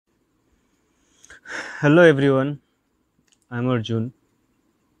Hello everyone, I'm Arjun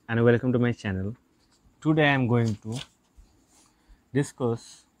and welcome to my channel. Today I am going to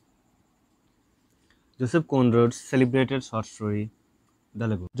discuss Joseph Conrad's celebrated short story, The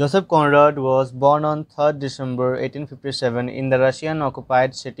Lagoon. Joseph Conrad was born on 3rd December 1857 in the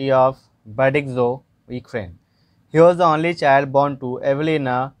Russian-occupied city of Berdykzo, Ukraine. He was the only child born to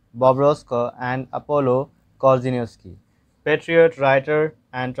Evelina Bobrovska and Apollo Korzeniowski, patriot, writer,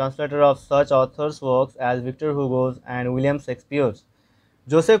 and translator of such authors' works as Victor Hugo's and William Shakespeare's.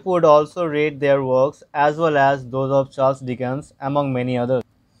 Joseph would also read their works as well as those of Charles Dickens, among many others.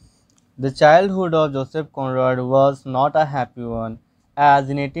 The childhood of Joseph Conrad was not a happy one, as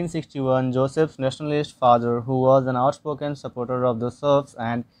in 1861 Joseph's nationalist father, who was an outspoken supporter of the serfs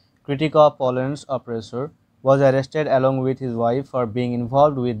and critic of Poland's oppressor, was arrested along with his wife for being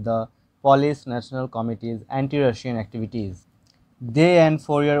involved with the Polish National Committee's anti-Russian activities. They and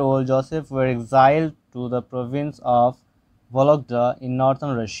 4-year-old Joseph were exiled to the province of Vologda in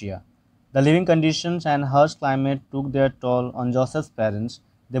northern Russia. The living conditions and harsh climate took their toll on Joseph's parents.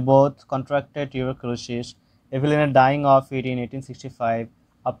 They both contracted tuberculosis, Evelina dying of it in 1865,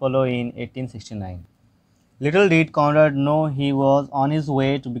 Apollo in 1869. Little did Conrad know he was on his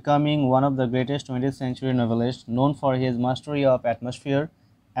way to becoming one of the greatest 20th century novelists, known for his mastery of atmosphere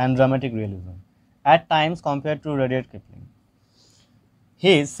and dramatic realism, at times compared to Rudyard Kipling.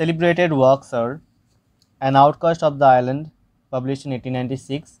 His celebrated works are An Outcast of the Island, published in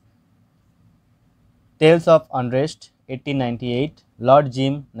 1896, Tales of Unrest, 1898, Lord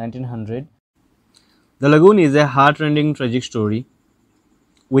Jim, 1900. The Lagoon is a heart-rending tragic story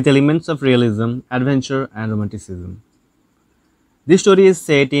with elements of realism, adventure, and romanticism. This story is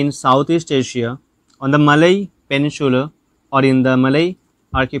set in Southeast Asia, on the Malay Peninsula or in the Malay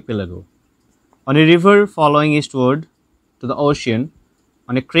Archipelago, on a river flowing eastward to the ocean,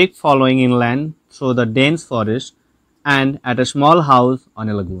 on a creek flowing inland through the dense forest, and at a small house on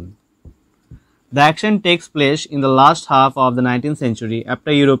a lagoon. The action takes place in the last half of the 19th century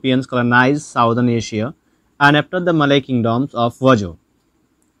after Europeans colonized southern Asia and after the Malay kingdoms of Wajo,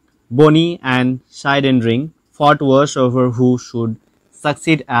 Boni and Shai-Dendring fought wars over who should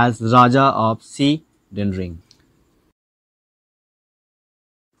succeed as Raja of Sea-Dendring.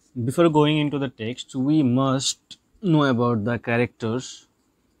 Before going into the text, we must know about the characters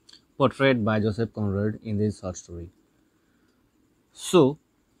portrayed by Joseph Conrad in this short story. So,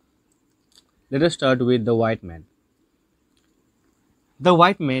 let us start with the white man. The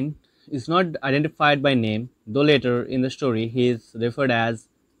white man is not identified by name, though later in the story he is referred as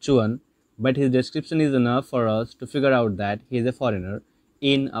Chuan, but his description is enough for us to figure out that he is a foreigner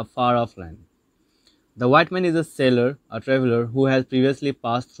in a far-off land. The white man is a sailor, a traveler who has previously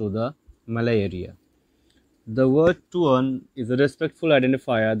passed through the Malay area. The word Tuan is a respectful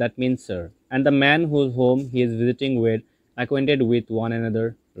identifier that means sir, and the man whose home he is visiting were acquainted with one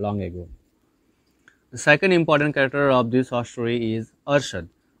another long ago. The second important character of this short story is Arshad.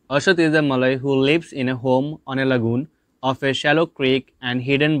 Arshad is a Malay who lives in a home on a lagoon of a shallow creek and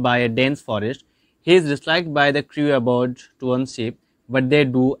hidden by a dense forest. He is disliked by the crew aboard Tuan's ship, but they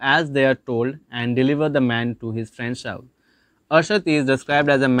do as they are told and deliver the man to his friend's house. Arshad is described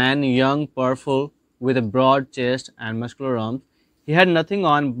as a man young, powerful, with a broad chest and muscular arms. He had nothing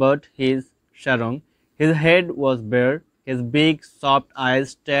on but his sarong. His head was bare. His big, soft eyes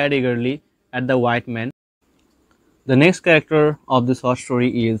stared eagerly at the white man. The next character of this short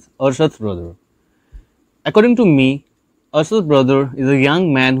story is Arshad's brother. According to me, Arshad's brother is a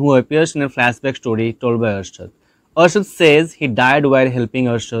young man who appears in a flashback story told by Arshad. Arshad says he died while helping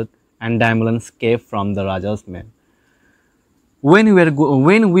Arshad and Daimler escape from the Raja's men. When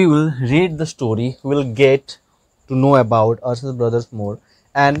we will read the story, we will get to know about Arshad's brothers more,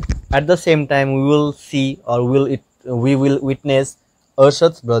 and at the same time we will see or we will witness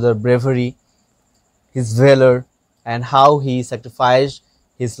Arshad's brother bravery, his valor, and how he sacrificed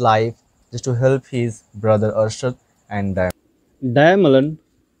his life just to help his brother Arshad and Daimler. Daimler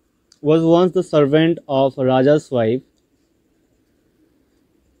was once the servant of Raja's wife,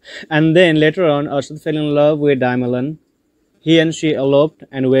 and then later on Arshad fell in love with Daimler. He and she eloped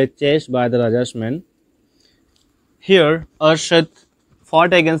and were chased by the Raja's men. Here Arshad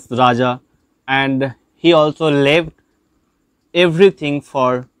fought against the Raja, and he also left everything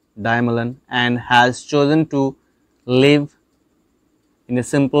for Daimler and has chosen to live in a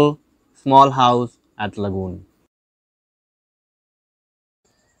simple small house at Lagoon.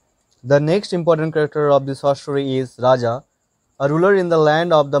 The next important character of this short story is Raja, a ruler in the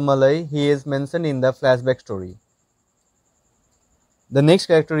land of the Malay. He is mentioned in the flashback story. The next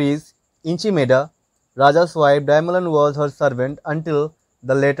character is Inchimeda. Raja's wife Daimler was her servant until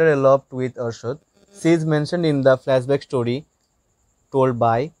the latter eloped with Arshad. She is mentioned in the flashback story told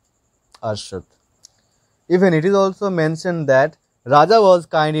by Arshad. Even it is also mentioned that Raja was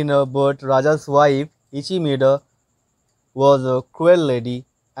kind enough, but Raja's wife Ichimeda was a cruel lady,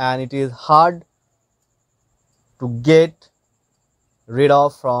 and it is hard to get rid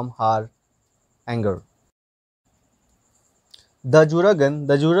of from her anger. The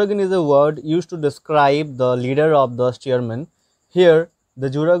Juragan is a word used to describe the leader of the steersman. Here, the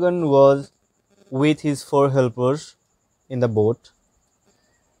Juragan was with his four helpers in the boat.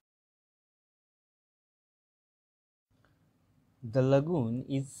 The lagoon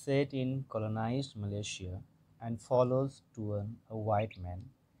is set in colonized Malaysia and follows Tuan, a white man,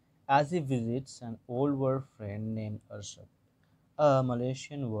 as he visits an old war friend named Arshad, a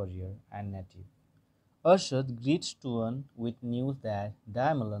Malaysian warrior and native. Arshad greets Tuan with news that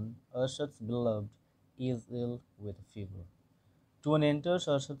Daimalan, Arshad's beloved, is ill with a fever. Tuan enters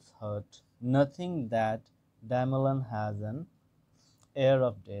Arshad's hut, nothing that Daimalan has an air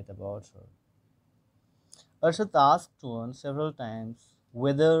of death about her. Arshad asks Tuan several times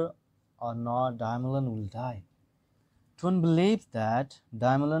whether or not Daimalan will die. Tuan believes that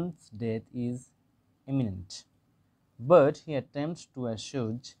Daimalan's death is imminent, but he attempts to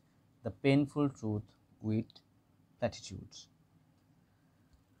assuage the painful truth with platitudes.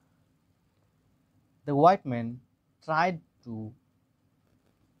 The white man tried to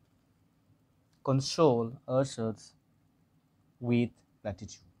console Arshad with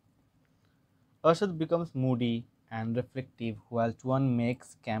platitude. Arshad becomes moody and reflective while Tuan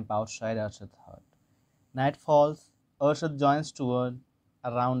makes camp outside Arshad's hut. Night falls. Arshad joins Tuan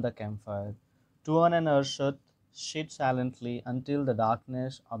around the campfire. Tuan and Arshad sit silently until the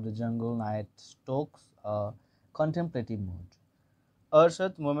darkness of the jungle night stokes a contemplative mood.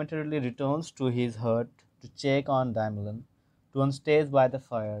 Arshad momentarily returns to his hut to check on Daimalan. Tuan stays by the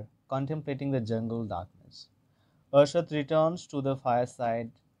fire, contemplating the jungle darkness. Arshad returns to the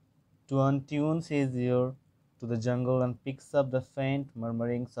fireside. Tuan tunes his ear to the jungle and picks up the faint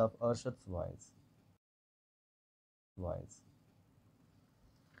murmurings of Arshad's voice.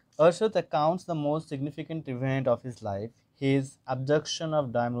 Arshad recounts the most significant event of his life, his abduction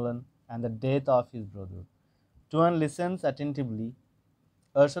of Daimalan and the death of his brother. Tuan listens attentively.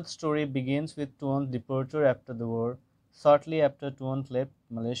 Arshad's story begins with Tuan's departure after the war. Shortly after Tuan left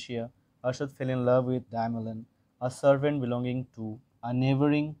Malaysia, Arshad fell in love with Daimalan, a servant belonging to a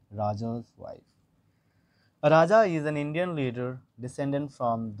neighboring Raja's wife. A Raja is an Indian leader descended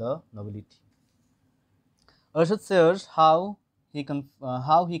from the nobility. Arshad shares how he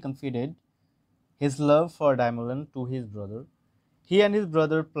confided his love for Daimalan to his brother. He and his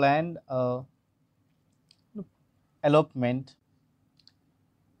brother planned a elopement.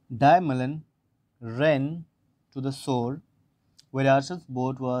 Daimalan ran to the shore where Arshad's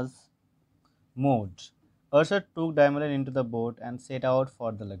boat was moored. Arshad took Daimalan into the boat and set out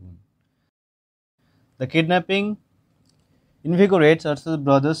for the lagoon. The kidnapping invigorates Arshad's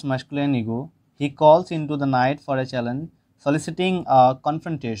brother's masculine ego. He calls into the night for a challenge, soliciting a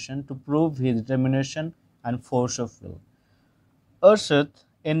confrontation to prove his determination and force of will. Arshad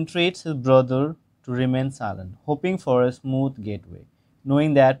entreats his brother to remain silent, hoping for a smooth gateway,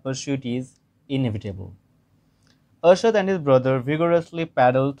 knowing that pursuit is inevitable. Arshad and his brother vigorously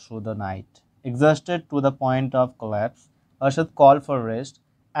paddled through the night. Exhausted to the point of collapse, Arshad called for rest,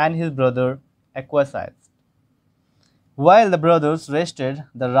 and his brother acquiesced. While the brothers rested,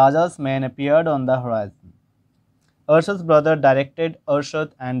 the Raja's men appeared on the horizon. Arshad's brother directed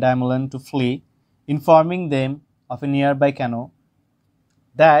Arshad and Daimalan to flee, informing them of a nearby canoe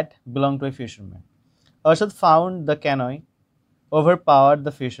that belonged to a fisherman. Arshad found the canoe, overpowered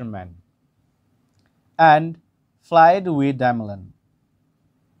the fisherman, and fled with Daimalan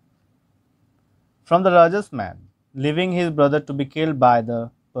from the Raja's men, leaving his brother to be killed by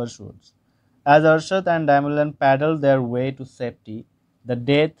the pursuers. As Arshad and Daimalan paddled their way to safety, the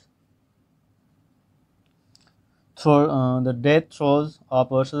death throes of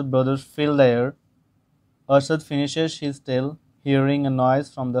Arshad's brothers fill the air. Arshad finishes his tale, hearing a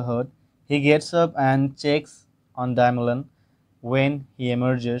noise from the hut. He gets up and checks on Daimalan. When he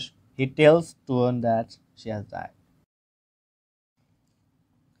emerges, he tells Tuan that she has died.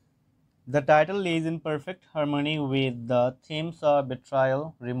 The title is in perfect harmony with the themes of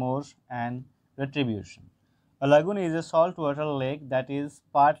betrayal, remorse, and retribution. A lagoon is a saltwater lake that is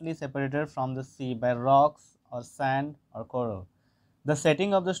partly separated from the sea by rocks or sand or coral. The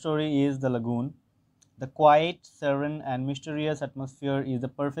setting of the story is the lagoon. The quiet, serene, and mysterious atmosphere is the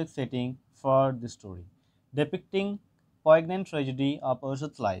perfect setting for the story, depicting poignant tragedy of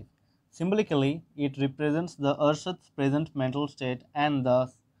Urshad's life. Symbolically, it represents the Urshad's present mental state and the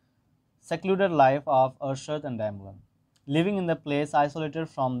secluded life of Arshad and Damlan. Living in the place isolated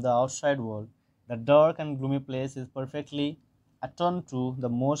from the outside world, the dark and gloomy place is perfectly attuned to the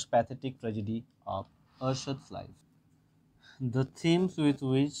most pathetic tragedy of Arshad's life. The themes with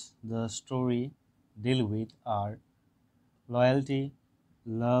which the story deal with are loyalty,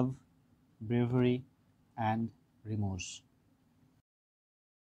 love, bravery, and remorse.